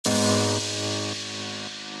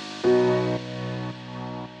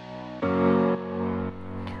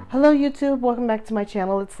Hello YouTube, welcome back to my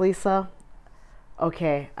channel. It's Lisa.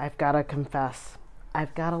 Okay, I've got to confess,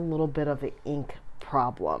 I've got a little bit of an ink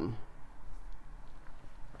problem.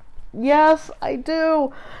 Yes, I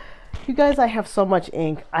do. You guys, I have so much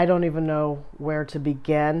ink, I don't even know where to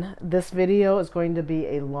begin. This video is going to be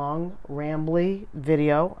a long, rambly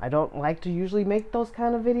video. I don't like to usually make those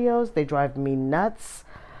kind of videos. They drive me nuts.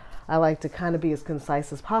 I like to kind of be as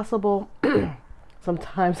concise as possible.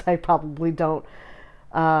 Sometimes I probably don't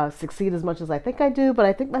succeed as much as I think I do, but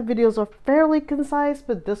I think my videos are fairly concise.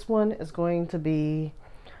 But this one is going to be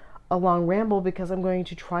a long ramble because I'm going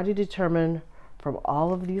to try to determine from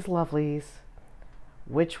all of these lovelies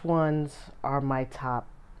which ones are my top,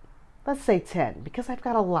 let's say 10, because I've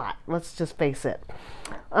got a lot. Let's just face it.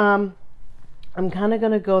 I'm kind of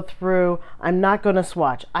going to go through. I'm not going to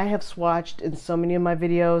swatch. I have swatched in so many of my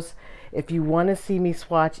videos. If you want to see me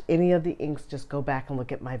swatch any of the inks, just go back and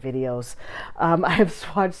look at my videos. I have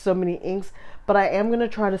swatched so many inks, but I am going to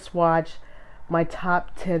try to swatch my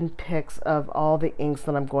top 10 picks of all the inks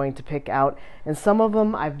that I'm going to pick out. And some of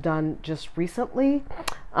them I've done just recently,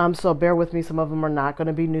 so bear with me. Some of them are not going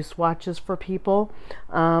to be new swatches for people.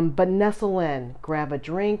 But nestle in, grab a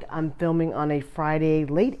drink. I'm filming on a Friday,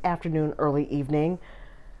 late afternoon, early evening.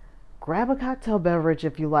 Grab a cocktail beverage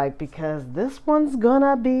if you like, because this one's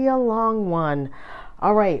gonna be a long one.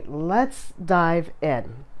 All right, let's dive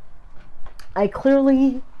in. I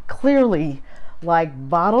clearly like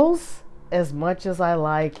bottles as much as I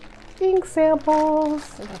like ink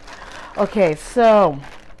samples. Okay, so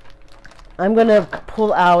I'm gonna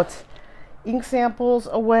pull out ink samples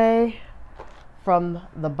away from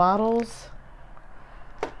the bottles.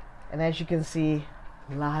 And as you can see,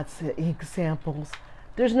 lots of ink samples.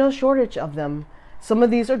 There's no shortage of them. Some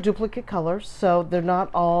of these are duplicate colors, so they're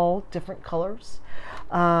not all different colors.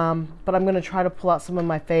 But I'm going to try to pull out some of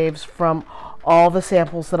my faves from all the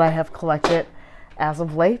samples that I have collected as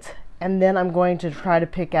of late. And then I'm going to try to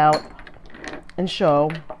pick out and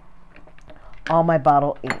show all my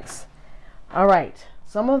bottle inks. All right.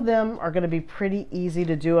 Some of them are going to be pretty easy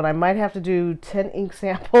to do, and I might have to do 10 ink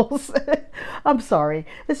samples. I'm sorry.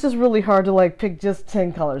 It's just really hard to pick just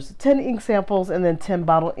 10 colors. 10 ink samples and then 10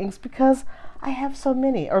 bottle inks because I have so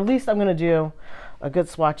many. Or at least I'm going to do a good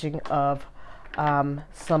swatching of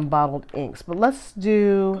some bottled inks. But let's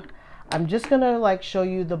do, I'm just going to show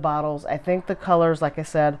you the bottles. I think the colors, like I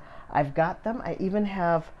said, I've got them. I even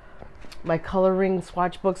have my coloring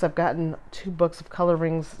swatch books. I've gotten 2 books of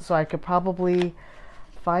colorings, so I could probably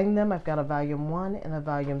find them. I've got a volume 1 and a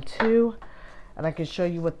volume 2, and I can show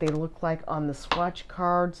you what they look like on the swatch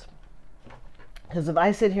cards, because if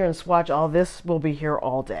I sit here and swatch all this, we'll be here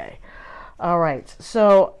all day. All right,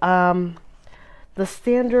 so the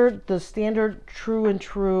standard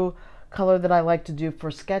true color that I like to do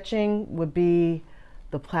for sketching would be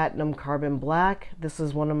the Platinum Carbon Black. This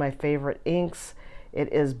is one of my favorite inks.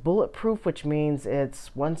 It is bulletproof, which means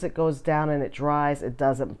it's once it goes down and it dries, it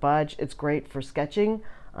doesn't budge. It's great for sketching.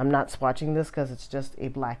 I'm not swatching this because it's just a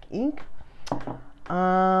black ink.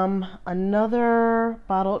 Another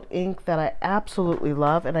bottled ink that I absolutely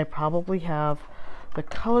love, and I probably have the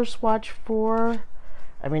color swatch for.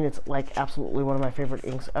 I mean, it's absolutely one of my favorite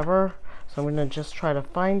inks ever. So I'm going to just try to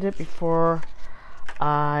find it before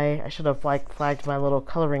I should have flagged my little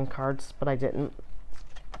coloring cards, but I didn't.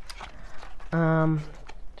 There's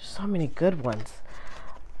so many good ones,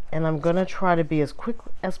 and I'm gonna try to be as quick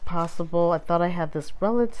as possible. I thought I had this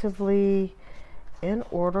relatively in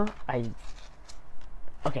order.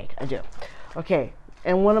 Okay, I do. Okay,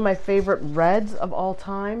 and one of my favorite reds of all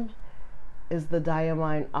time is the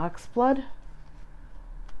Diamine Oxblood.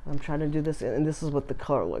 I'm trying to do this, and this is what the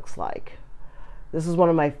color looks like. This is one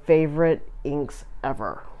of my favorite inks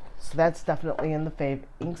ever, so that's definitely in the fave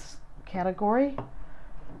inks category.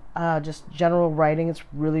 Just general writing, it's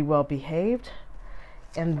really well behaved.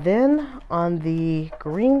 And then on the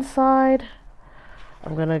green side,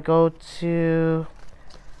 I'm gonna go to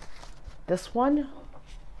this one,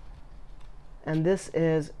 and this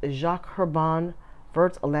is Jacques Herbin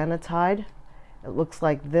Vert Alanitide. It looks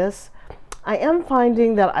like this. I am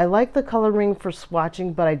finding that I like the coloring for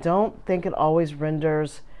swatching, but I don't think it always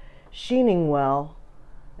renders sheening well.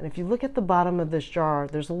 And if you look at the bottom of this jar,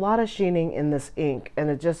 there's a lot of sheening in this ink, and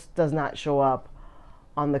it just does not show up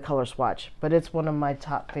on the color swatch. But it's one of my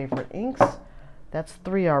top favorite inks. That's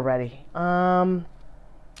 3 already.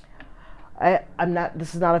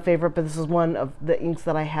 This is not a favorite, but this is one of the inks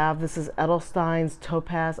that I have. This is Edelstein's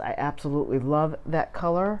Topaz. I absolutely love that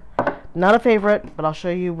color. Not a favorite, but I'll show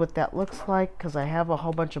you what that looks like, because I have a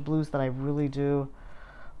whole bunch of blues that I really do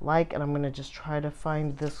like, and I'm going to just try to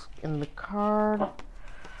find this in the card.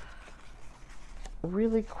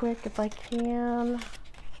 really quick if I can.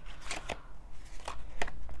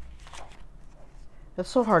 It's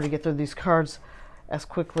so hard to get through these cards as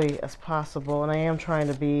quickly as possible, and I am trying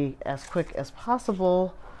to be as quick as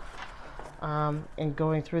possible in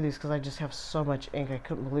going through these because I just have so much ink. I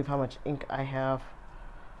couldn't believe how much ink I have.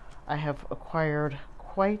 I have acquired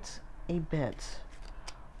quite a bit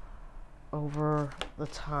over the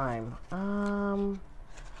time. I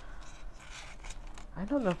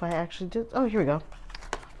don't know if I actually did. Oh, here we go.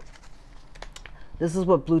 This is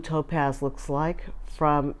what Blue Topaz looks like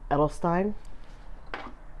from Edelstein.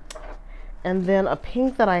 And then a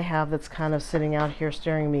pink that I have that's kind of sitting out here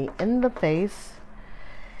staring me in the face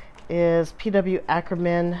is PW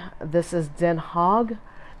Ackerman. This is Den Haag.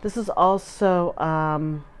 This is also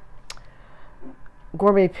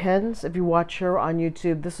Gourmet Pens. If you watch her on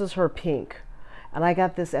YouTube, this is her pink. And I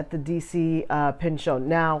got this at the DC pen show.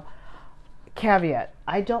 Now, caveat,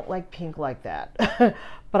 I don't like pink like that.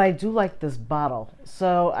 But I do like this bottle.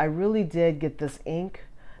 So I really did get this ink.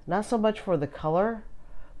 Not so much for the color,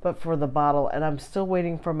 but for the bottle. And I'm still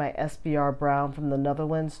waiting for my SBR Brown from the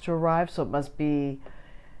Netherlands to arrive. So it must be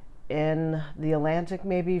in the Atlantic,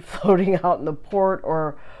 maybe floating out in the port,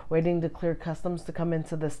 or waiting to clear customs to come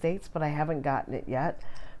into the States, but I haven't gotten it yet.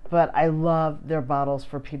 But I love their bottles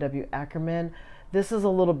for PW Ackerman. This is a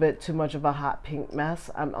little bit too much of a hot pink mess.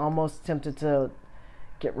 I'm almost tempted to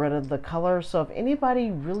get rid of the color. So if anybody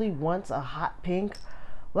really wants a hot pink,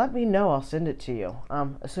 let me know. I'll send it to you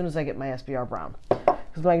as soon as I get my SBR Brown.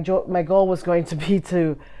 Because my goal was going to be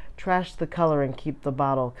to trash the color and keep the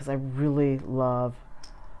bottle, because I really love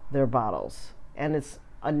their bottles, and it's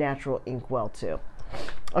a natural ink well too.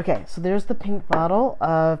 Okay, so there's the pink bottle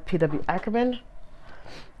of PW Ackerman.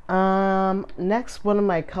 Next, one of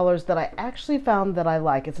my colors that I actually found that I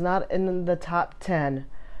like, it's not in the top 10,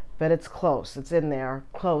 but it's close, it's in there,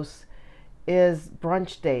 close, is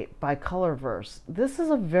Brunch Date by Colorverse. This is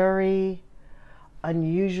a very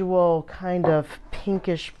unusual kind of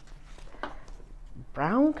pinkish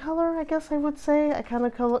brown color, I guess I would say. I kind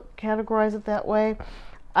of categorize it that way.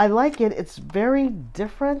 I like it. It's very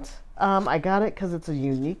different. I got it because it's a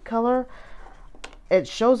unique color. It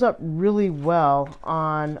shows up really well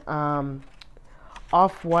on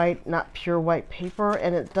off-white, not pure white paper,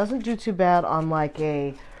 and it doesn't do too bad on like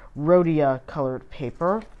a rhodia colored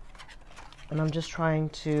paper. And I'm just trying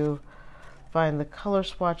to find the color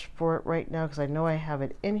swatch for it right now because I know I have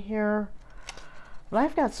it in here. But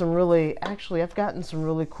I've got some really, actually, I've gotten some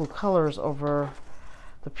really cool colors over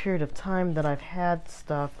the period of time that I've had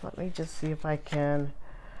stuff. Let me just see if I can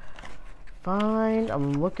find,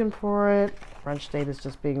 I'm looking for it. Brunch Date is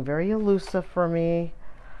just being very elusive for me.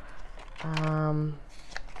 I'm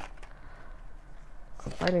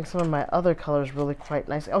finding some of my other colors really quite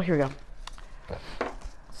nice. Oh, here we go.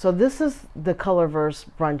 So this is the Colorverse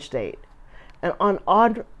Brunch Date. And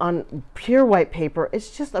on pure white paper,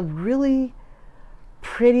 it's just a really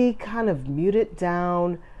pretty kind of muted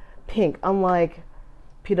down pink. Unlike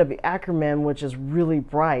PW Ackerman, which is really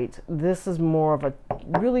bright, this is more of a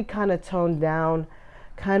really kind of toned down,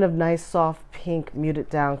 kind of nice soft pink muted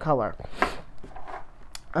down color.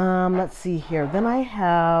 Let's see here. Then I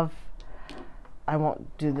have, I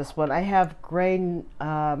won't do this one. I have Gray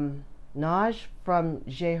Nage from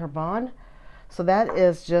J. Herbin. So that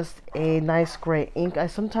is just a nice gray ink. I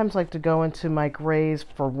sometimes like to go into my grays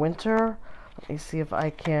for winter. Let me see if I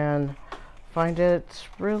can find it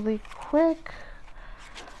really quick.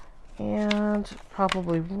 And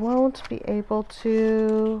probably won't be able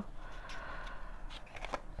to.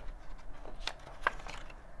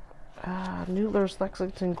 Noodler's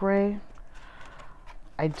Lexington Gray.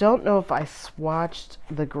 I don't know if I swatched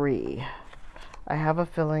the gris. I have a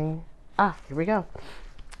feeling. Here we go.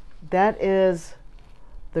 That is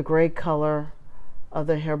the gray color of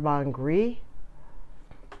the Herbin Gris.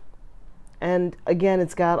 And again,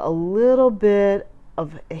 it's got a little bit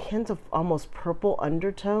of a hint of almost purple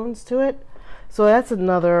undertones to it. So that's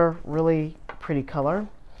another really pretty color.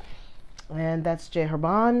 And that's J.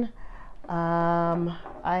 Herbin.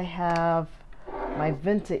 I have my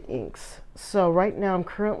Vinta inks. So right now I'm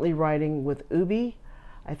currently writing with Ubi.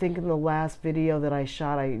 I think in the last video that I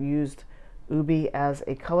shot, I used Ubi as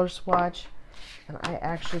a color swatch. And I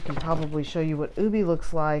actually can probably show you what Ubi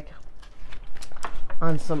looks like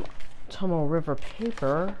on some Tomo River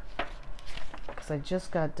paper, because I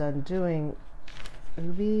just got done doing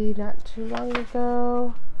Ubi not too long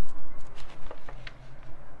ago.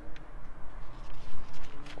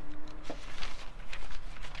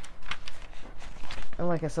 And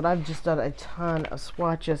like I said, I've just done a ton of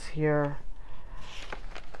swatches here,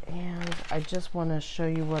 and I just want to show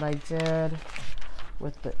you what I did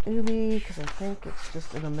with the Ubi because I think it's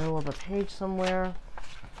just in the middle of a page somewhere.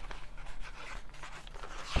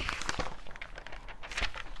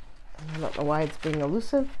 I don't know why it's being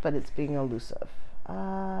elusive, but it's being elusive.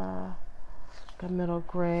 Gunmetal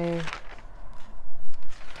gray.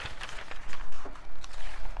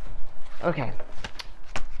 Okay.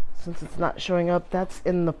 Since it's not showing up, that's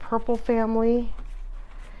in the purple family.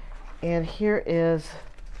 And here is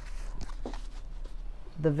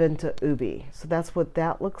the Vinta Ubi. So that's what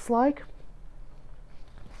that looks like.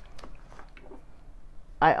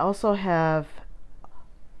 I also have,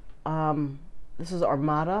 this is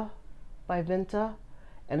Armada by Vinta,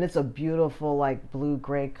 and it's a beautiful like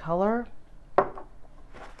blue-gray color.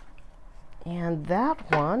 And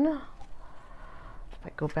that one, if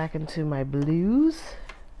I go back into my blues,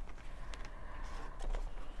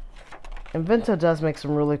 and Vinta does make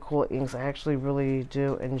some really cool inks. I actually really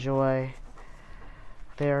do enjoy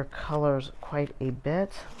their colors quite a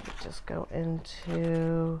bit. Let me just go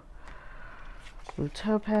into Blue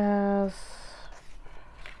Topaz.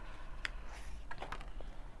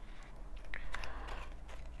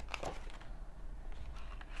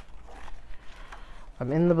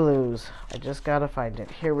 I'm in the blues. I just gotta find it.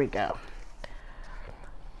 Here we go.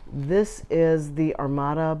 This is the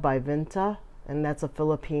Armada by Vinta, and that's a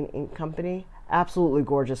Philippine ink company. Absolutely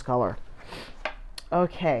gorgeous color.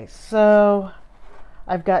 Okay, so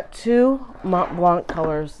I've got two Mont Blanc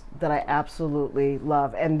colors that I absolutely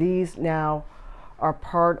love, and these now are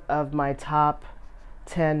part of my top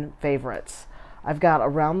 10 favorites. I've got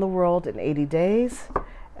Around the World in 80 Days,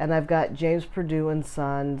 and I've got James Perdue and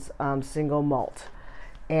Sons Single Malt.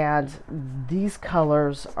 And these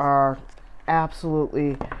colors are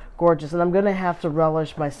absolutely gorgeous, and I'm going to have to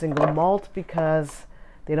relish my single malt because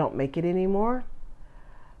they don't make it anymore,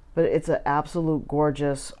 but it's an absolute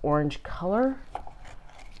gorgeous orange color.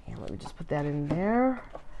 And let me just put that in there.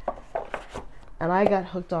 And I got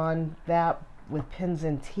hooked on that with Pins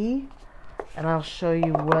and Tea, and I'll show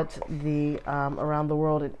you what the Around the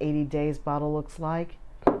World in 80 Days bottle looks like.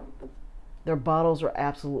 Their bottles are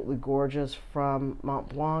absolutely gorgeous from Mont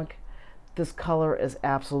Blanc. This color is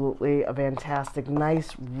absolutely a fantastic,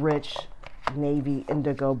 nice, rich navy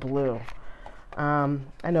indigo blue.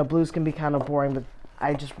 I know blues can be kind of boring, but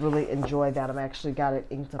I just really enjoy that. I've actually got it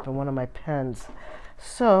inked up in one of my pens.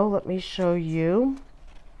 So let me show you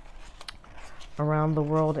Around the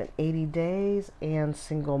World in 80 Days and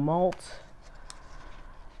Single Malt.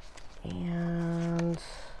 And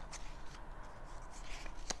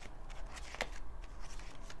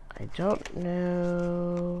I don't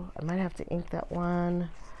know. I might have to ink that one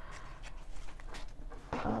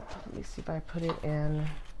up. Let me see if I put it in.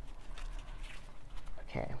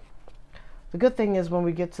 Okay. The good thing is when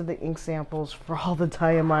we get to the ink samples for all the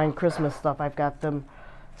Diamine Christmas stuff, I've got them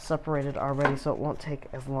separated already, so it won't take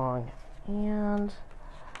as long. And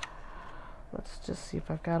let's just see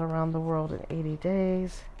if I've got Around the World in 80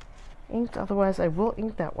 Days inked. Otherwise, I will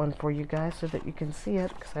ink that one for you guys so that you can see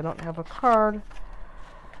it, because I don't have a card.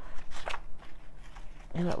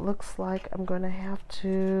 And it looks like I'm going to have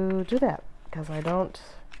to do that because I don't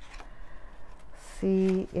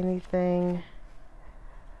see anything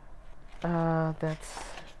that's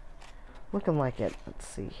looking like it. Let's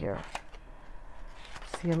see here.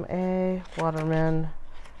 CMA, Waterman.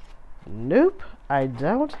 Nope, I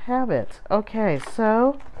don't have it. Okay,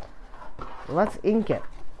 so let's ink it.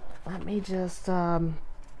 Let me just grab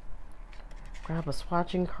a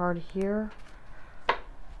swatching card here.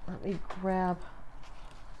 Let me grab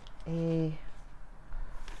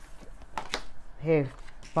hey,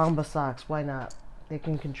 Bomba socks, why not? They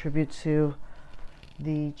can contribute to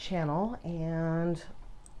the channel. And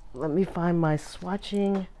let me find my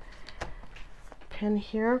swatching pen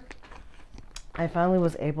here. I finally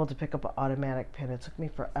was able to pick up an automatic pen. It took me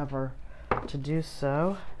forever to do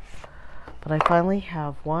so, but I finally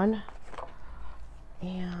have one,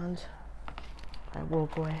 and I will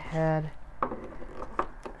go ahead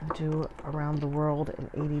and do Around the World in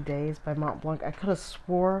 80 Days by Mont Blanc. I could have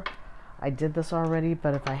swore I did this already,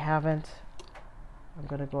 but if I haven't, I'm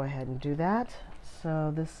going to go ahead and do that.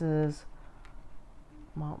 So this is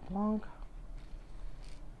Mont Blanc.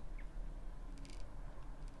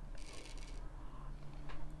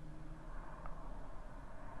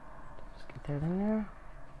 Just get that in there.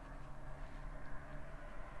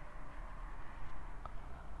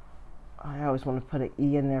 I always want to put an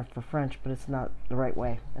E in there for French, but it's not the right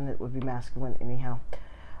way, and it would be masculine anyhow.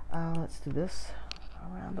 Let's do this.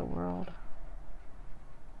 Around the World.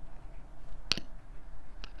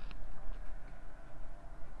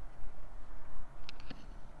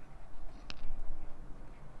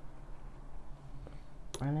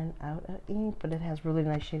 running out of ink, but it has really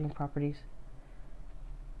nice shading properties.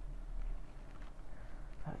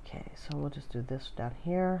 Okay, so we'll just do this down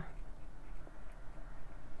here.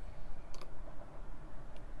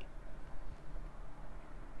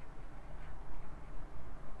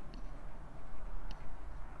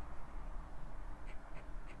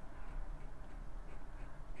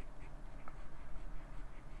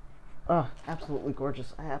 Oh, absolutely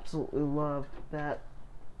gorgeous. I absolutely love that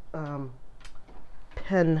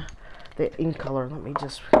pen, the ink color. Let me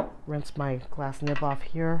just rinse my glass nib off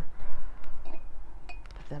here.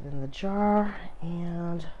 Put that in the jar,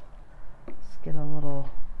 and let's get a little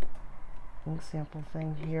ink sample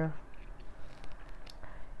thing here.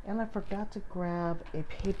 And I forgot to grab a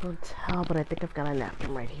paper towel, but I think I've got a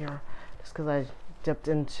napkin right here, just because I dipped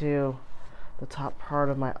into the top part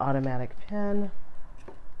of my automatic pen.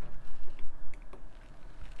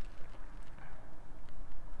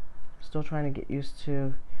 Still trying to get used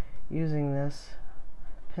to using this.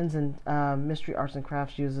 Pens and Mystery Arts and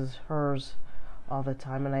Crafts uses hers all the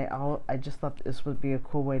time, and I just thought this would be a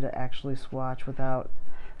cool way to actually swatch without,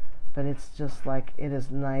 but it's just like, it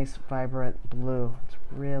is nice vibrant blue. It's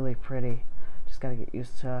really pretty. Just got to get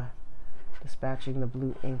used to dispatching the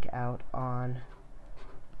blue ink out on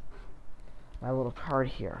my little card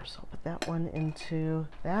here. So I'll put that one into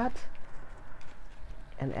that,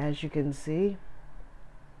 and as you can see,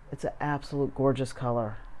 it's an absolute gorgeous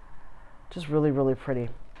color. Just really, really pretty.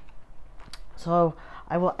 So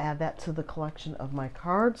I will add that to the collection of my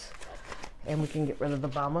cards, and we can get rid of the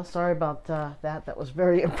Bama. Sorry about that. That was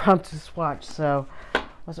very impromptu swatch, so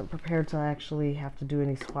wasn't prepared to actually have to do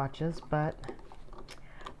any swatches, but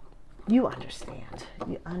you understand.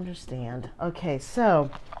 You understand. Okay,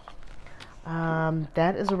 so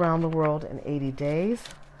that is Around the World in 80 Days.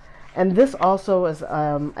 And this also is,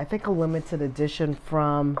 I think, a limited edition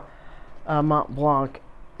from Mont Blanc.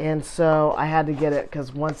 And so I had to get it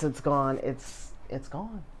because once it's gone, it's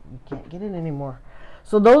gone. You can't get it anymore.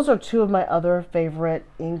 So those are two of my other favorite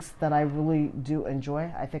inks that I really do enjoy.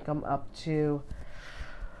 I think I'm up to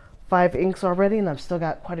 5 inks already, and I've still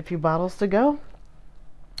got quite a few bottles to go.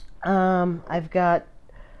 I've got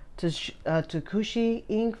Takushi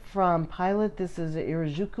ink from Pilot. This is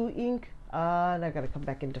Irazuku ink. And I got to come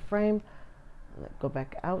back into frame, go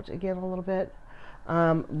back out again a little bit.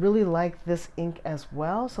 Really like this ink as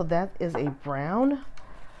well. So that is a brown.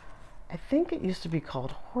 I think it used to be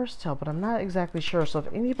called Horsetail, but I'm not exactly sure. So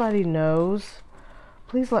if anybody knows,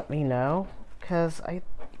 please let me know, because I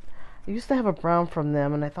used to have a brown from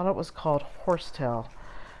them and I thought it was called Horsetail.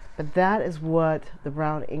 But that is what the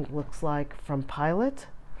brown ink looks like from Pilot.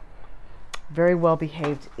 Very well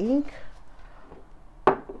behaved ink.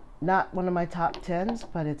 Not one of my top 10s,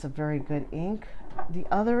 but it's a very good ink. The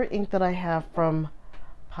other ink that I have from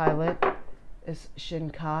Pilot is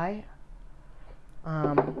Shinkai.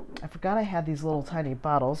 I forgot I had these little tiny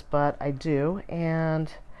bottles, but I do.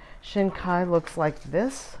 And Shinkai looks like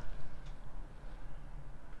this.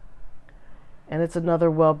 And it's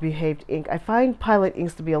another well-behaved ink. I find Pilot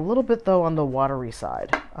inks to be a little bit, though, on the watery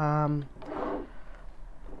side.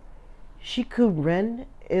 Shiku Ren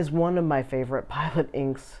is one of my favorite Pilot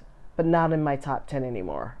inks, but not in my top 10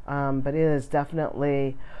 anymore. But it is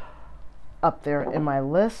definitely up there in my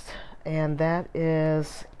list, and that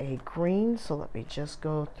is a green. So let me just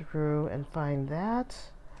go through and find that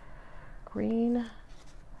green.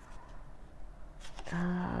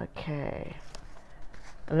 Okay,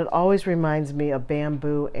 and it always reminds me of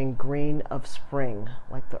bamboo and green of spring,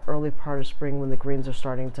 like the early part of spring when the greens are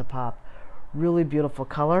starting to pop. Really beautiful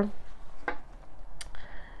color.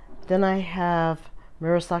 Then I have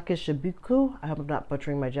Murasaki Shibuku. I hope I'm not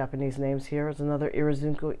butchering my Japanese names here. It's another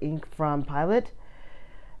Irazuku ink from Pilot,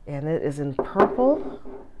 and it is in purple.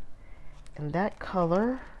 And that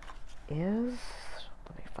color is,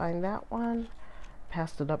 let me find that one.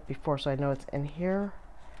 Passed it up before, so I know it's in here.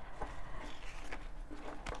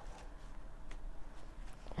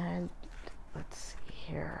 And let's see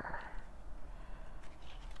here.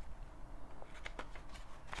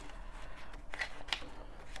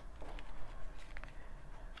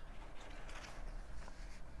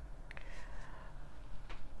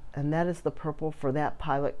 And that is the purple for that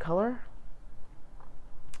Pilot color.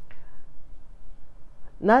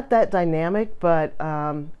 Not that dynamic, but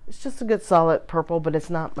it's just a good solid purple, but it's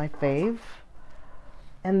not my fave.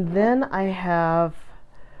 And then I have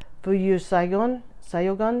Fuyu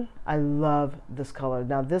Sayogun. I love this color.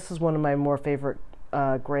 Now this is one of my more favorite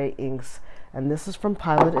gray inks, and this is from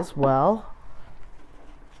Pilot as well.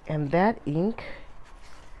 And that ink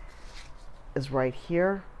is right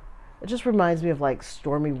here. It just reminds me of like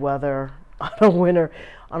stormy weather,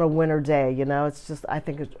 on a winter day. You know, it's just, I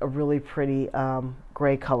think it's a really pretty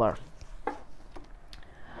gray color.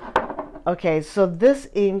 Okay, so this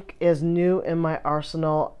ink is new in my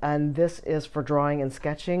arsenal, and this is for drawing and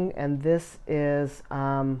sketching, and this is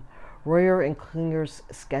Royer and Klinger's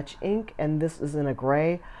sketch ink, and this is in a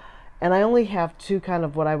gray. And I only have two kind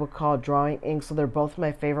of what I would call drawing inks, so they're both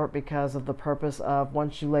my favorite because of the purpose of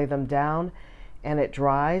once you lay them down and it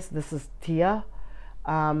dries. This is Tia.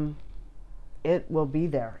 It will be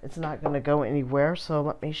there. It's not going to go anywhere, so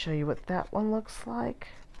let me show you what that one looks like.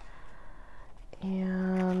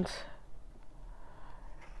 And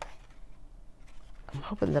I'm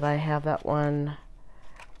hoping that I have that one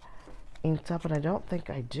inked up, and I don't think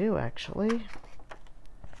I do actually.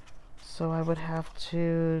 So I would have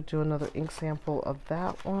to do another ink sample of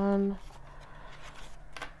that one.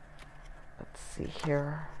 Let's see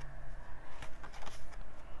here.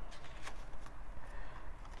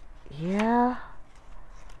 Yeah,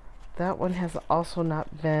 that one has also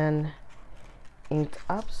not been inked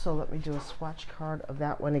up, so let me do a swatch card of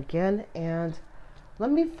that one again, and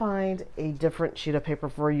let me find a different sheet of paper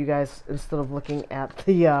for you guys instead of looking at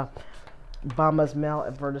the Bama's mail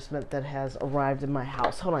advertisement that has arrived in my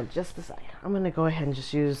house. Hold on just a second. I'm going to go ahead and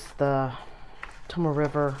just use the Tomoe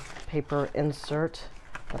River paper insert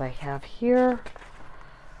that I have here.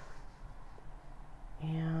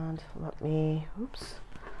 And let me, oops,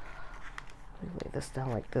 let me lay this down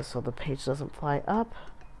like this so the page doesn't fly up.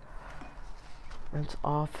 Rinse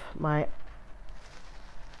off my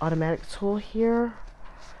automatic tool here.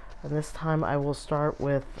 And this time I will start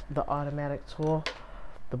with the automatic tool.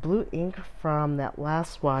 The blue ink from that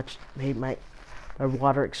last swatch made my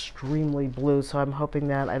water extremely blue, so I'm hoping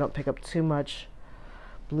that I don't pick up too much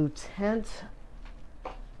blue tint.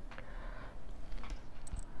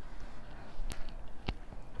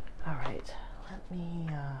 All right, let me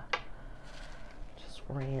just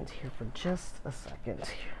orient here for just a second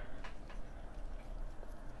here.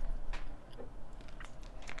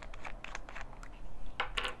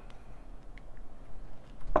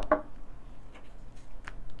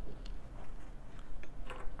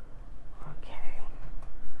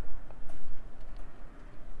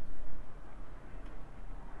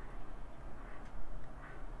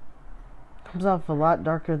 Comes off a lot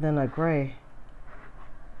darker than a gray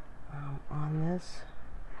on this.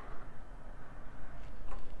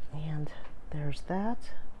 And there's that.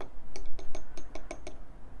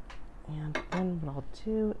 And then what I'll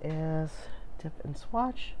do is dip and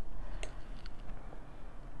swatch.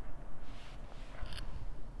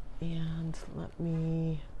 And let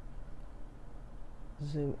me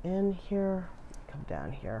zoom in here, come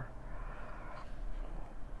down here.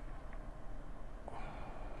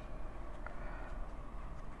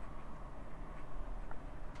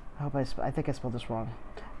 I think I spelled this wrong.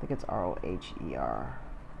 I think it's R-O-H-E-R.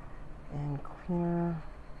 And cleaner.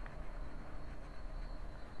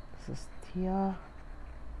 This is Tia.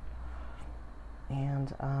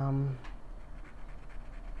 And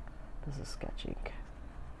this is sketch ink.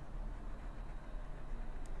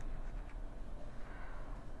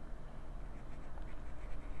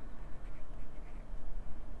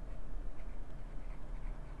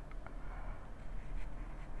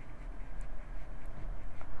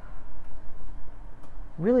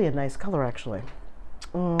 Really a nice color actually.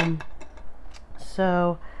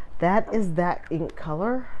 So that is that ink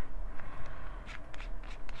color,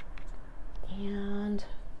 and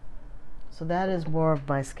so that is more of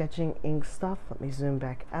my sketching ink stuff. Let me zoom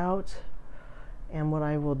back out, and what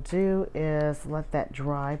I will do is let that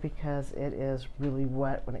dry because it is really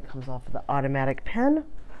wet when it comes off of the automatic pen.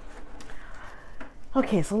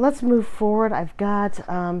 Okay, so let's move forward. I've got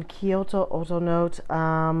Kyoto Otonote.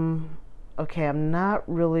 Okay, I'm not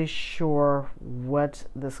really sure what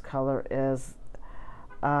this color is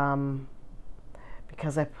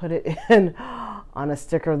because I put it in on a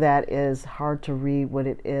sticker that is hard to read what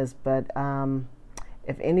it is, but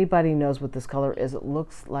if anybody knows what this color is, it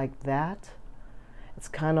looks like that. It's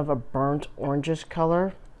kind of a burnt orangish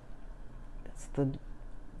color. It's the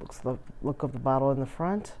look of the bottle in the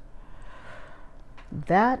front.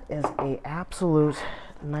 That is a absolute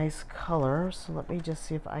nice color, so let me just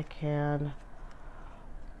see if I can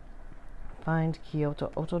find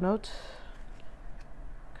Kyoto Otonote.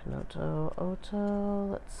 Kyoto Oto,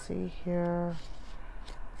 let's see here.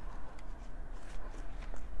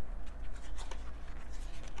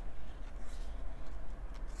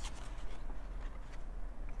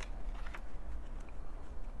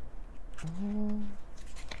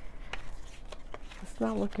 It's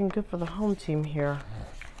not looking good for the home team here.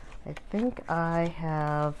 I think I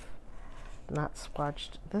have not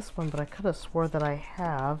swatched this one, but I could have swore that I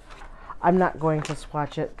have. I'm not going to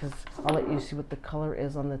swatch it because I'll let you see what the color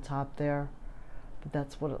is on the top there. But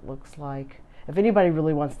that's what it looks like. If anybody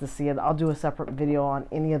really wants to see it, I'll do a separate video on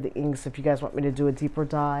any of the inks. If you guys want me to do a deeper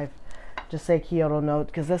dive, just say Kyoto Note,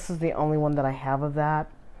 because this is the only one that I have of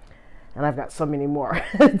that. And I've got so many more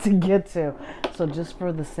to get to. So just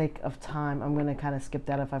for the sake of time, I'm going to kind of skip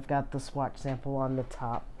that if I've got the swatch sample on the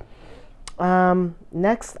top.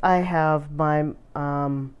 Next, I have my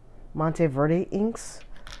Monteverde inks.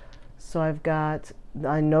 So I've got the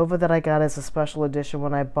Inova that I got as a special edition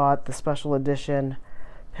when I bought the special edition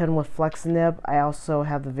pen with flex nib. I also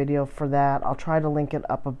have the video for that. I'll try to link it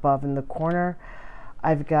up above in the corner.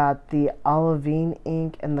 I've got the Olivine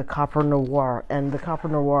ink and the Copper Noir, and the Copper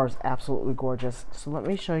Noir is absolutely gorgeous. So let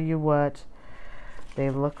me show you what they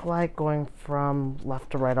look like going from left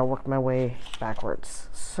to right. I'll work my way backwards.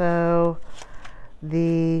 So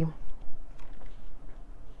the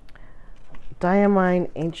Diamine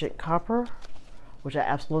Ancient Copper, which I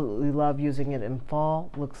absolutely love using it in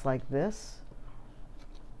fall, looks like this.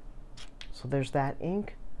 So there's that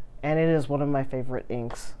ink, and it is one of my favorite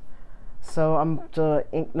inks. So I'm to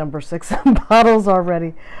ink number 6 in bottles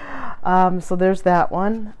already. So there's that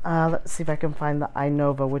one. Let's see if I can find the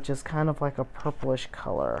Inova, which is kind of like a purplish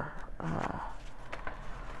color.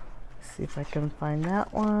 See if I can find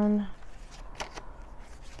that one.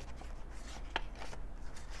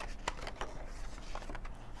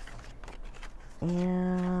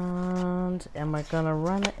 And am I gonna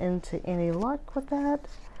run into any luck with that?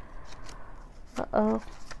 Uh-oh.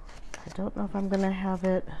 I don't know if I'm gonna have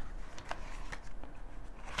it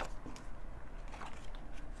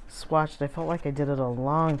swatched. I felt like I did it a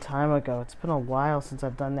long time ago. It's been a while since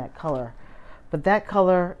I've done that color. But that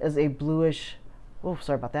color is a bluish, oh,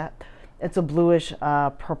 sorry about that. It's a bluish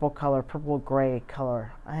purple color, purple gray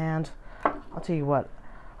color. And I'll tell you what,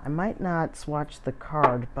 I might not swatch the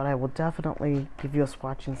card, but I will definitely give you a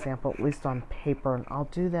swatching sample, at least on paper, and I'll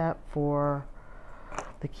do that for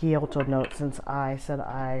the Kyoto Note since I said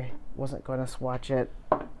I wasn't going to swatch it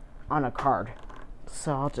on a card.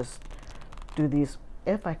 So I'll just do these,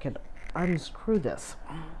 if I could unscrew this.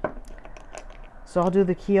 So I'll do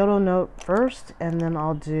the Kyoto Note first, and then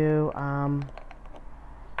I'll do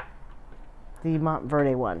the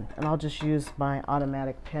Monteverde one, and I'll just use my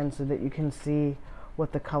automatic pen so that you can see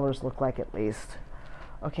what the colors look like at least.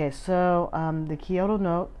 Okay, so the Kyoto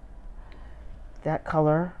Note, that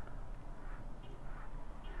color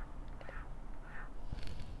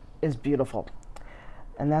is beautiful,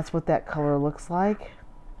 and that's what that color looks like.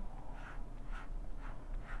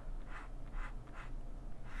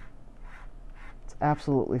 It's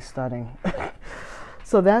absolutely stunning.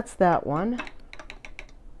 So that's that one,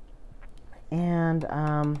 and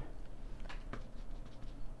I'll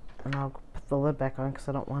put the lid back on because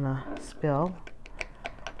I don't want to spill.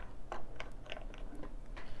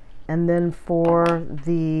 And then for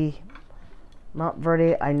the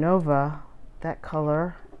Monteverde Inova, that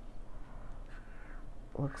color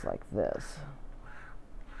looks like this.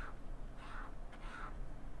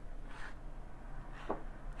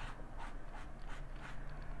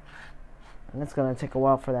 And it's going to take a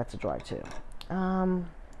while for that to dry too.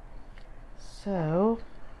 So,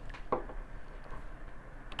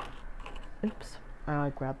 oops, I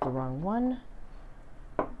grabbed the wrong one.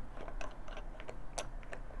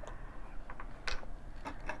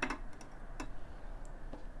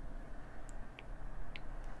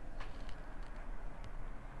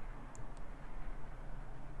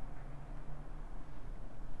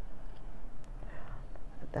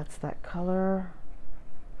 That's that color.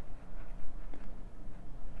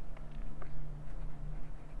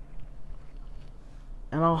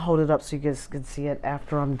 And I'll hold it up so you guys can see it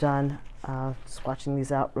after I'm done swatching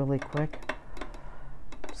these out really quick.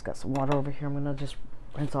 Just got some water over here. I'm gonna just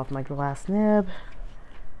rinse off my glass nib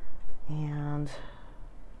and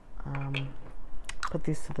put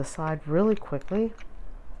these to the side really quickly.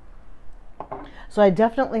 So I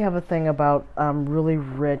definitely have a thing about really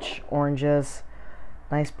rich oranges,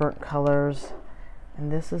 nice burnt colors,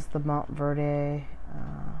 and this is the Monteverde,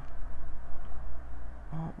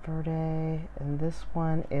 and this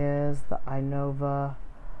one is the Inova.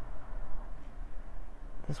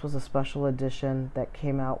 This was a special edition that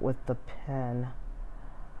came out with the pen,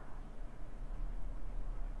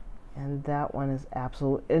 and that one is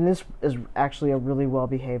absolute, and this is actually a really well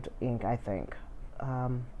behaved ink, I think.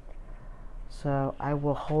 So I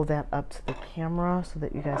will hold that up to the camera so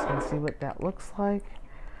that you guys can see what that looks like.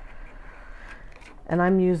 And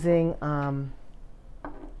I'm using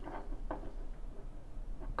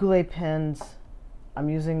Goulet pens. I'm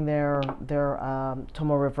using their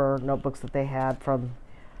Tomo River notebooks that they had from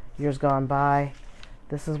years gone by.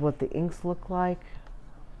 This is what the inks look like.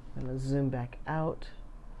 I'm going to zoom back out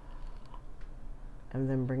and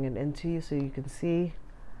then bring it into you so you can see.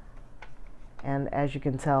 And as you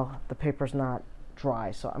can tell, the paper's not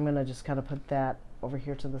dry. So I'm going to just kind of put that over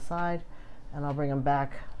here to the side, and I'll bring them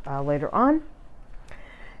back later on.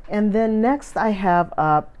 And then next I have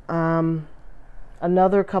up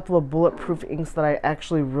another couple of bulletproof inks that I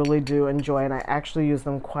actually really do enjoy, and I actually use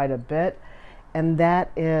them quite a bit. And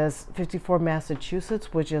that is 54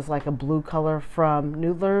 Massachusetts, which is like a blue color from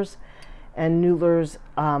Noodler's, and Noodler's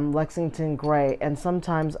Lexington Gray. And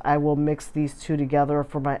sometimes I will mix these two together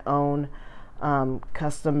for my own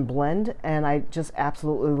custom blend, and I just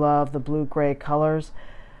absolutely love the blue-gray colors.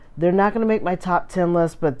 They're not going to make my top 10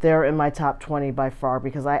 list, but they're in my top 20 by far,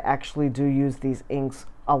 because I actually do use these inks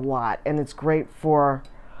a lot, and it's great for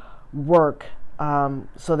work,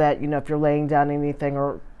 so that, you know, if you're laying down anything,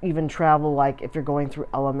 or even travel, like if you're going through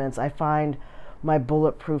elements. I find my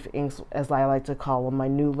bulletproof inks, as I like to call them, my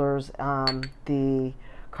Noodler's, the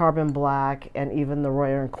Carbon Black, and even the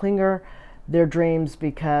Royer and Klinger, they're dreams,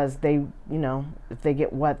 because they, you know, if they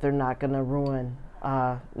get wet, they're not going to ruin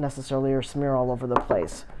necessarily or smear all over the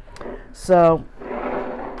place. So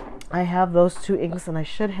I have those two inks, and I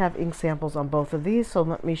should have ink samples on both of these. So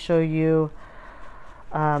let me show you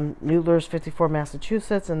Noodler's 54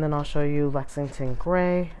 Massachusetts, and then I'll show you Lexington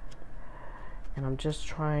Gray. And I'm just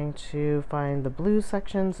trying to find the blue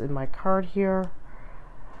sections in my card here,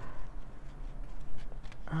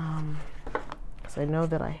 because I know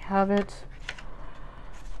that I have it.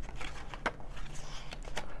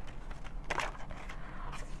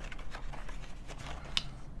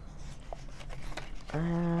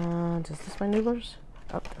 And is this my Noodler's?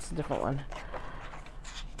 Oh, that's a different one.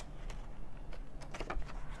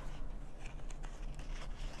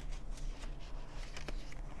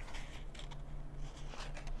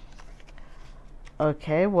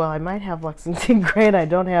 Okay, well, I might have Lexington Gray, and I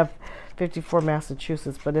don't have 54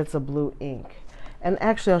 Massachusetts, but it's a blue ink. And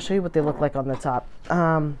actually, I'll show you what they look like on the top,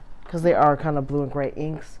 because they are kind of blue and gray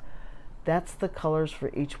inks. That's the colors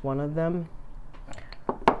for each one of them.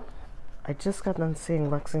 I just got done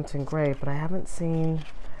seeing Lexington Gray, but I haven't seen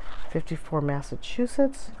 54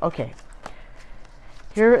 Massachusetts. Okay,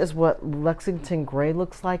 here is what Lexington Gray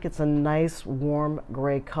looks like. It's a nice warm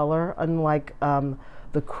gray color, unlike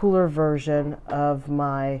the cooler version of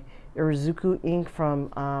my Irizuku ink from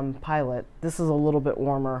Pilot. This is a little bit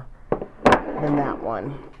warmer than that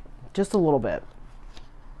one, just a little bit.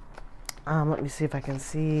 Let me see if I can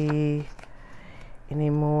see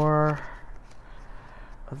any more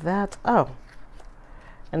of that. Oh,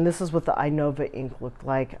 and this is what the Inova ink looked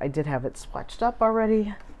like. I did have it swatched up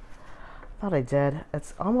already. Thought I did.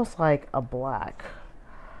 It's almost like a black.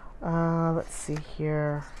 Let's see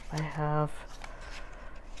here. I have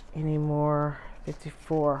any more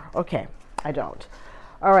 54. Okay, I don't.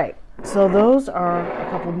 All right, so those are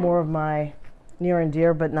a couple more of my near and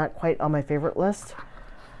dear, but not quite on my favorite list.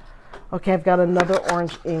 Okay, I've got another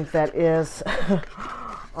orange ink that is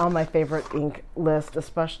on my favorite ink list,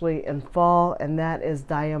 especially in fall, and that is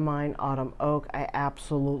Diamine Autumn Oak. I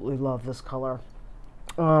absolutely love this color.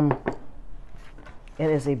 It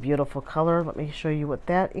is a beautiful color. Let me show you what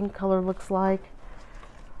that ink color looks like.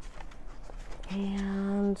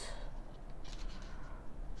 And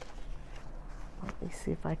let me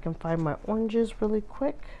see if I can find my oranges really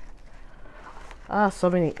quick. Ah, so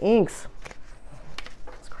many inks.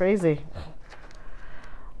 It's crazy.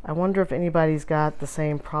 I wonder if anybody's got the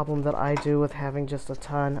same problem that I do with having just a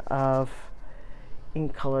ton of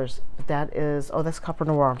ink colors. That is, oh, that's Copper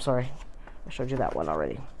Noir, I'm sorry. I showed you that one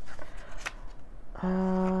already.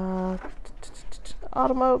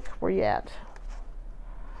 Autumn Oak, where you at?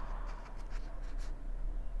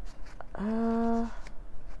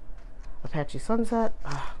 Apache Sunset,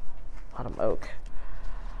 Autumn Oak.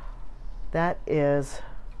 That is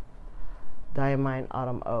Diamine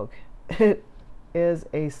Autumn Oak. It is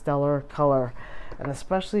a stellar color, and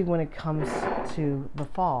especially when it comes to the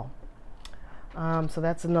fall. So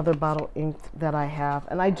that's another bottle ink that I have,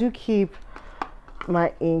 and I do keep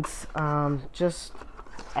my inks I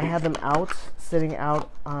have them out, sitting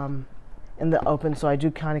out in the open, so I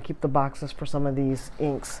do kind of keep the boxes for some of these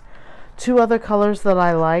inks. Two other colors that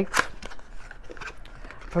I liked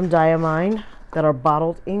from Diamine that are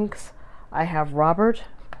bottled inks, I have Robert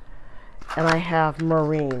and I have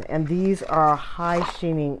Marine, and these are high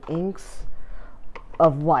sheening inks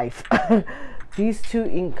of life. These two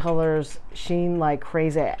ink colors sheen like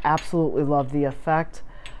crazy. I absolutely love the effect,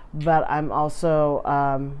 but I'm also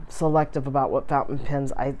selective about what fountain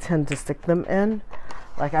pens I tend to stick them in.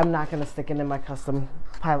 Like, I'm not going to stick it in my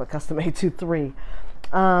Pilot Custom A23.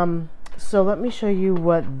 So let me show you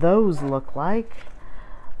what those look like.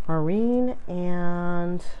 Marine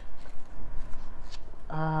and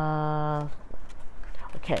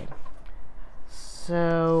okay,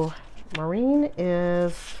 so marine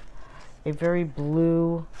is a very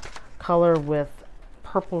blue color with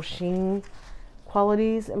purple sheen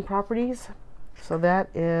qualities and properties. So that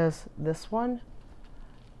is this one.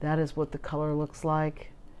 That is what the color looks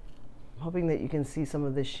like. I'm hoping that you can see some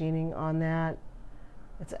of the sheening on that.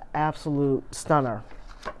 It's an absolute stunner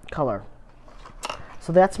color.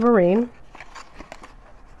 So that's marine.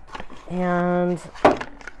 And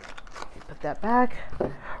put that back.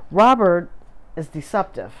 Robert is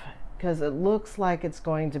deceptive because it looks like it's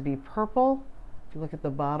going to be purple. If you look at the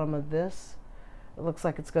bottom of this, it looks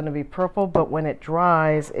like it's going to be purple, but when it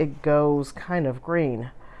dries, it goes kind of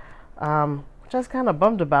green, which I was kind of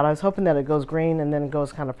bummed about. I was hoping that it goes green and then it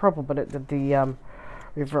goes kind of purple, but it did the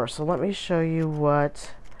reverse. So let me show you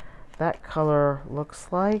what that color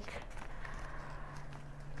looks like,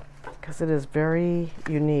 because it is very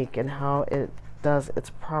unique in how it does its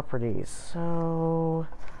properties. So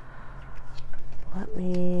let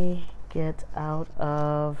me get out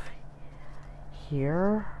of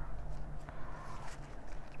here.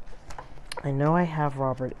 I know I have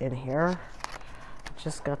Robert in here.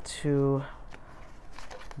 Just got to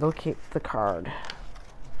locate the card.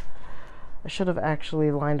 I should have actually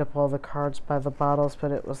lined up all the cards by the bottles, but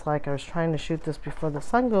it was like I was trying to shoot this before the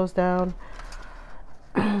sun goes down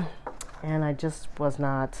and I just was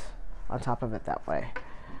not on top of it that way.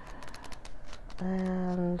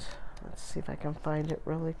 And let's see if I can find it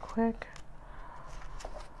really quick.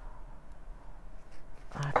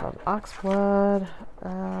 I found Oxblood.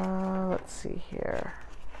 Let's see here.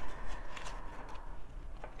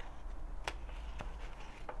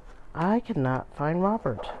 I cannot find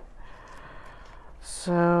Robert.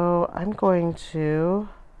 So I'm going to,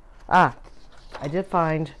 I did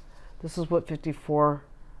find, this is what 54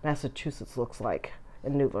 Massachusetts looks like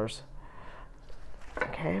in Noodlers.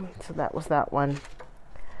 Okay, so that was that one.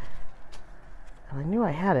 And I knew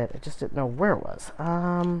I had it, I just didn't know where it was.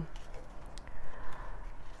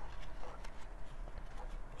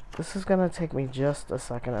 This is gonna take me just a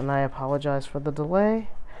second, and I apologize for the delay.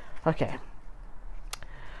 Okay.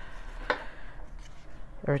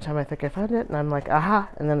 Every time I think I found it, and I'm like, aha,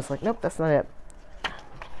 and then it's like, nope, that's not it.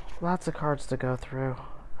 Lots of cards to go through.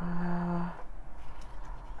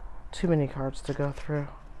 Too many cards to go through.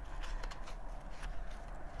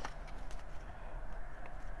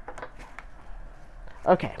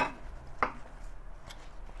 Okay.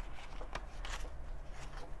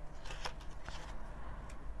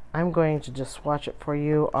 I'm going to just swatch it for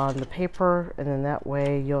you on the paper, and then that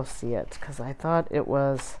way you'll see it, because I thought it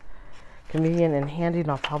was convenient and handy,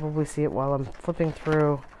 and I'll probably see it while I'm flipping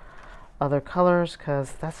through other colors,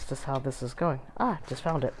 because that's just how this is going. Just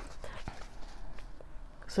found it.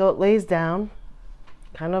 So it lays down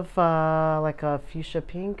kind of like a fuchsia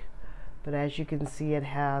pink, but as you can see, it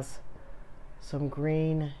has some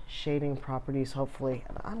green shading properties, hopefully.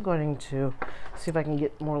 And I'm going to see if I can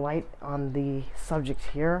get more light on the subject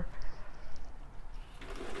here.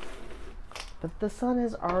 But the sun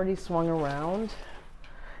is already swung around,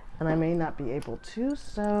 and I may not be able to,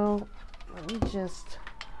 so let me just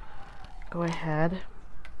go ahead.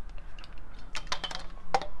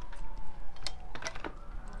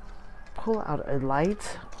 Pull out a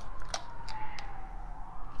light.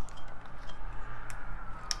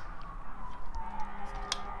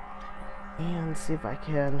 And see if I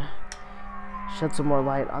can shed some more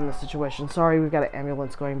light on the situation. Sorry, we've got an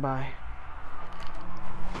ambulance going by.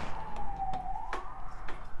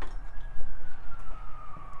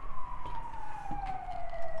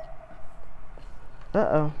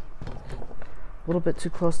 Uh-oh. A little bit too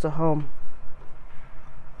close to home.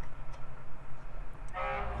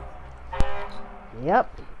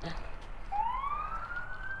 Yep.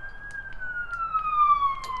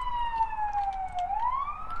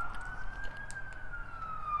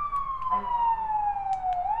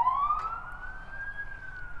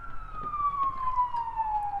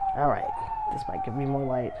 All right, this might give me more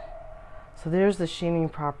light. So there's the sheening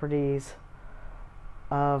properties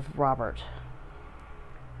of Robert.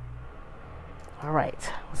 All right,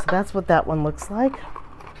 so that's what that one looks like.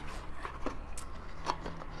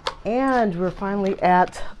 And we're finally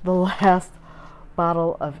at the last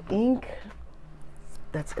bottle of ink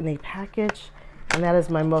that's in a package, and that is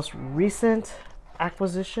my most recent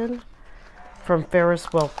acquisition from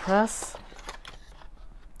Ferris Wheel Press,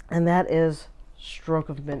 and that is Stroke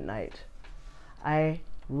of Midnight. I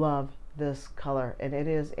love this color, and it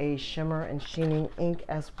is a shimmer and sheening ink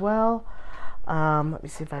as well. Let me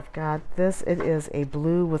see if I've got this. It is a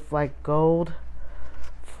blue with like gold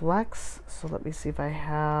flecks. So let me see if I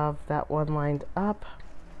have that one lined up.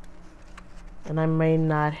 And I may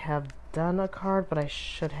not have done a card, but I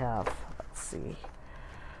should have. Let's see.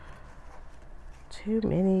 Too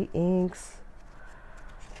many inks.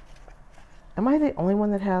 Am I the only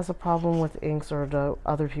one that has a problem with inks, or do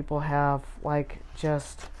other people have like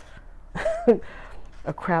just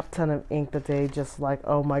a crap ton of ink that they just like,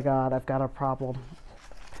 oh my god, I've got a problem?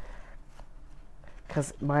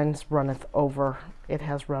 Because mine's runneth over. It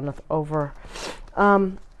has runneth over.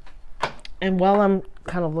 And while I'm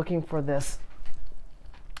kind of looking for this,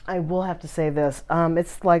 I will have to say this.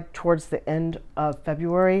 It's like towards the end of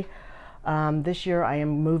February. This year I am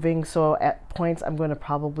moving, so at points I'm going to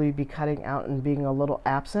probably be cutting out and being a little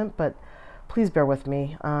absent, but please bear with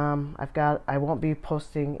me. I won't be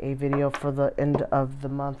posting a video for the end of the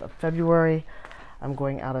month of February. I'm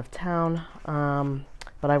going out of town,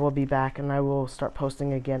 but I will be back, and I will start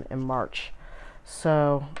posting again in March.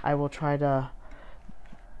 So I will try to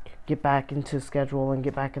get back into schedule and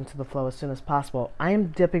get back into the flow as soon as possible. I am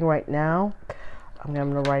dipping right now. I'm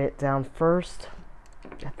going to write it down first.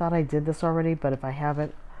 I thought I did this already, but if I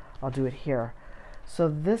haven't, I'll do it here. So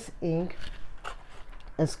this ink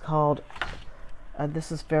is called,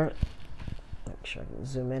 this is make sure I can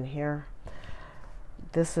zoom in here.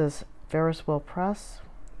 This is Ferris Wheel Press.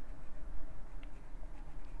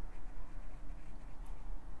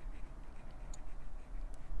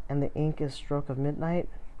 And the ink is Stroke of Midnight.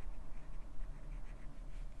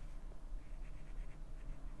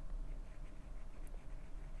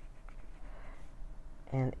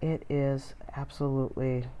 And it is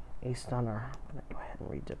absolutely a stunner. I'm going to go ahead and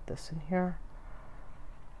redip this in here.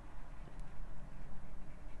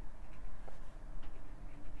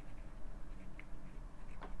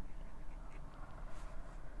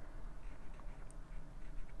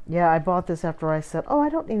 Yeah, I bought this after I said, oh, I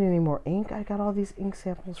don't need any more ink. I got all these ink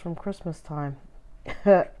samples from Christmas time.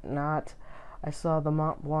 Not. I saw the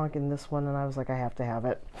Mont Blanc in this one, and I was like, I have to have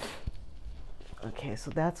it. Okay, so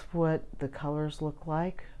that's what the colors look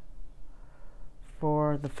like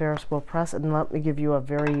for the Ferris Wheel Press. And let me give you a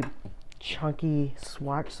very chunky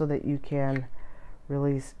swatch so that you can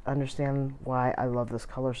really understand why I love this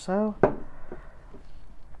color so.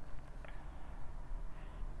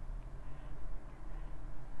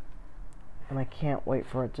 And I can't wait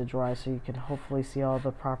for it to dry so you can hopefully see all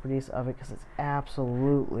the properties of it, because it's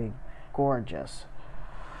absolutely gorgeous.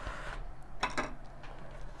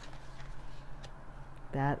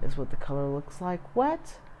 That is what the color looks like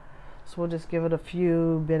wet. So we'll just give it a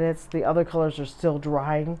few minutes. The other colors are still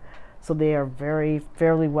drying, so they are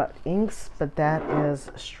fairly wet inks, but that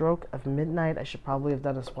is Stroke of Midnight. I should probably have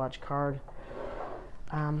done a swatch card.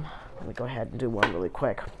 Let me go ahead and do one really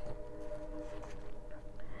quick,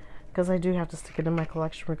 because I do have to stick it in my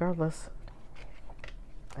collection regardless,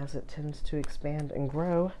 as it tends to expand and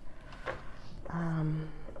grow.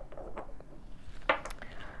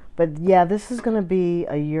 But yeah, this is going to be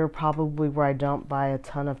a year probably where I don't buy a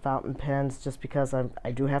ton of fountain pens, just because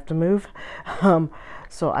I do have to move.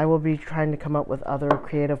 So I will be trying to come up with other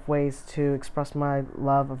creative ways to express my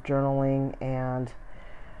love of journaling and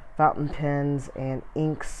fountain pens and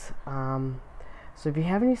inks. So if you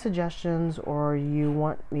have any suggestions, or you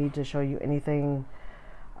want me to show you anything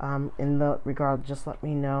in the regard, just let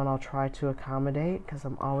me know, and I'll try to accommodate, because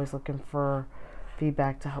I'm always looking for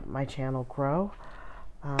feedback to help my channel grow.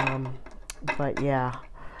 But yeah,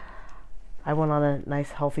 I went on a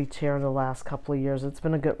nice healthy tear in the last couple of years. It's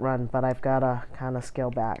been a good run, but I've got to kind of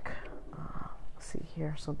scale back. Let's see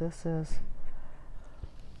here. So this is,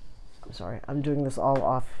 I'm sorry, I'm doing this all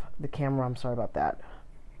off the camera. I'm sorry about that.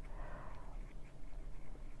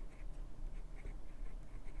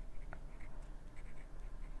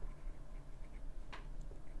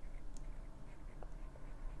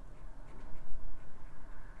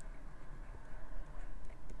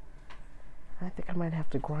 I think I might have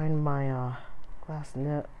to grind my glass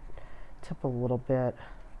nib tip a little bit.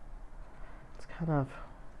 It's kind of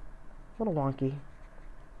a little wonky.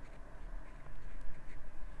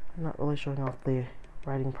 I'm not really showing off the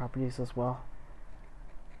writing properties as well.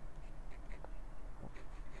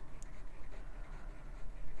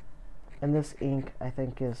 And this ink, I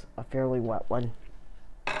think, is a fairly wet one.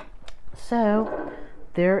 So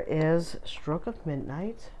there is Stroke of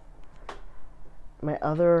Midnight. My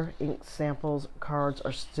other ink samples cards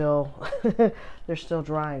are still they're still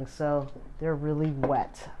drying, so they're really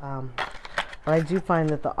wet. But I do find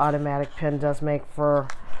that the automatic pen does make for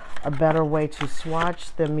a better way to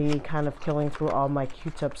swatch than me kind of killing through all my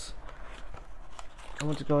Q-tips. I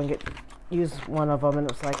want to go and get use one of them, and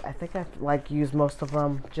it was like, I think I like use most of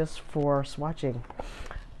them just for swatching.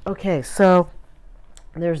 Okay, so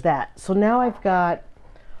there's that. So now I've got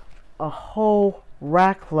a whole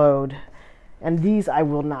rack load, and these I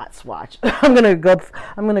will not swatch. I'm gonna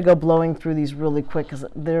go blowing through these really quick because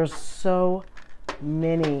there's so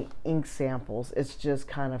many ink samples. It's just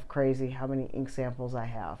kind of crazy how many ink samples I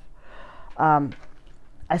have.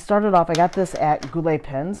 I started off, I got this at Goulet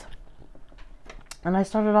Pens, and I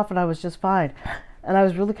started off and I was just fine. And I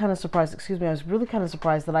was really kind of surprised, I was really kind of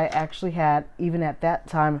surprised that I actually had, even at that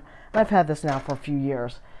time, and I've had this now for a few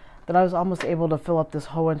years, that I was almost able to fill up this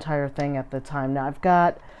whole entire thing at the time. Now I've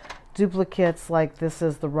got duplicates, like this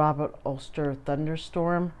is the Robert Ulster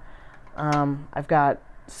Thunderstorm. I've got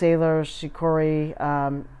Sailor, Shikori,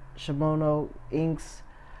 Shimono inks.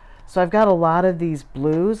 So I've got a lot of these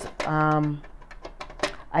blues.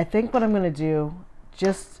 I think what I'm going to do,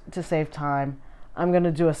 just to save time, I'm going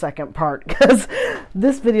to do a second part because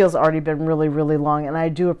this video's already been really, really long, and I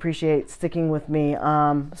do appreciate sticking with me.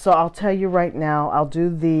 So I'll tell you right now, I'll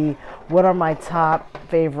do what are my top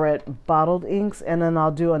favorite bottled inks, and then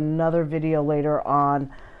I'll do another video later on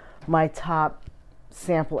my top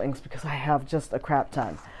sample inks because I have just a crap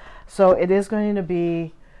ton. So it is going to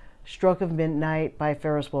be Stroke of Midnight by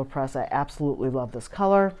Ferris Wheel Press. I absolutely love this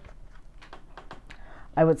color.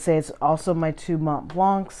 I would say it's also my two Mont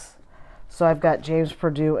Blancs. So I've got James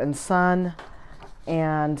Perdue and Son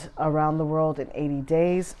and Around the World in 80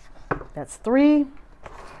 Days. That's 3. I'm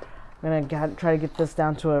going to try to get this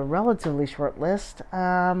down to a relatively short list.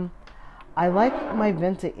 I like my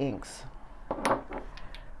Vinta inks.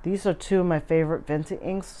 These are 2 of my favorite Vinta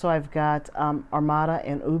inks. So I've got Armada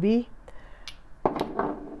and Ubi.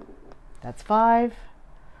 That's 5.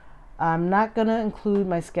 I'm not going to include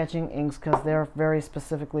my sketching inks because they're very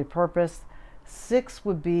specifically purposed. 6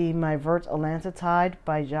 would be my Vert Atlantide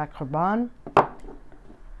by Jacques Herbin.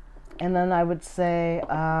 And then I would say,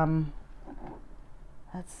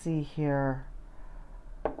 let's see here.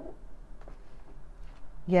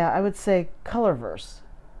 Yeah, I would say Colorverse.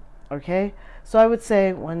 Okay, so I would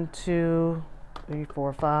say 1, 2, 3,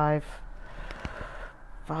 4, 5,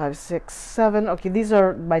 5, 6, 7. Okay, these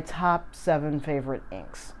are my top 7 favorite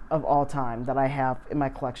inks of all time that I have in my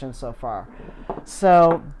collection so far.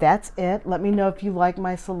 So that's it. Let me know if you like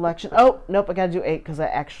my selection. Oh, nope, I gotta do 8 because I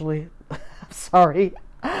actually, I'm sorry.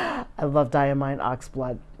 I love Diamine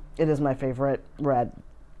Oxblood. It is my favorite red.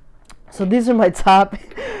 So these are my top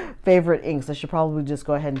favorite inks. I should probably just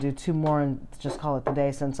go ahead and do 2 more and just call it the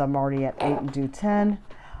day since I'm already at 8 and do 10.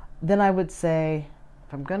 Then I would say,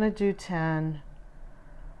 if I'm gonna do 10,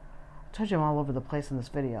 I told you I'm all over the place in this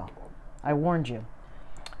video. I warned you.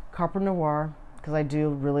 Copper Noir, because I do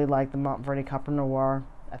really like the Montverde Copper Noir.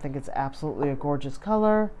 I think it's absolutely a gorgeous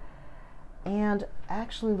color. And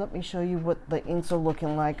actually, let me show you what the inks are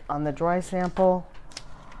looking like on the dry sample.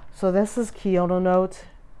 So this is Kyoto Note,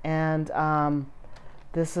 and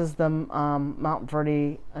this is the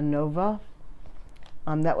Montverde Anova.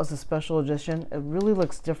 That was a special edition. It really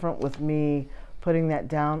looks different with me putting that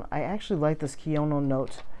down. I actually like this Kyoto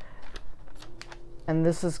Note. And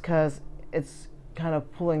this is because it's kind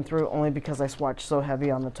of pulling through only because I swatched so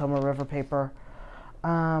heavy on the Toma River paper.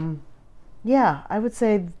 Yeah, I would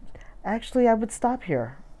say, actually, I would stop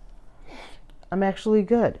here. I'm actually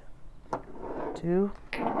good. 2,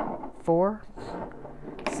 4,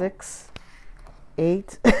 6,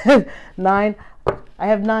 8, 9. I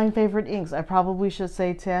have 9 favorite inks. I probably should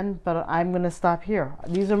say 10, but I'm going to stop here.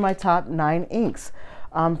 These are my top 9 inks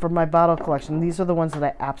from my bottle collection. These are the ones that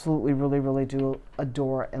I absolutely, really, really do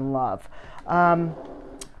adore and love.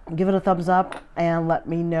 Give it a thumbs up and let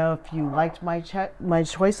me know if you liked my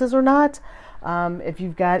choices or not. If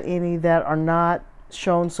you've got any that are not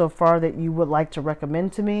shown so far that you would like to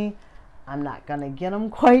recommend to me, I'm not going to get them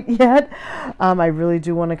quite yet. I really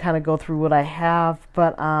do want to kind of go through what I have,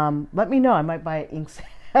 but let me know. I might buy an ink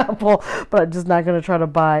sample, but I'm just not going to try to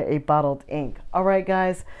buy a bottled ink. All right,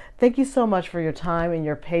 guys, thank you so much for your time and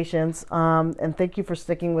your patience, and thank you for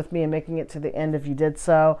sticking with me and making it to the end if you did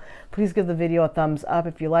so. Please give the video a thumbs up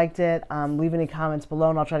if you liked it. Leave any comments below,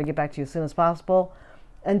 and I'll try to get back to you as soon as possible.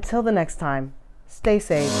 Until the next time, stay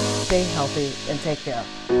safe, stay healthy, and take care.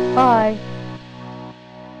 Bye.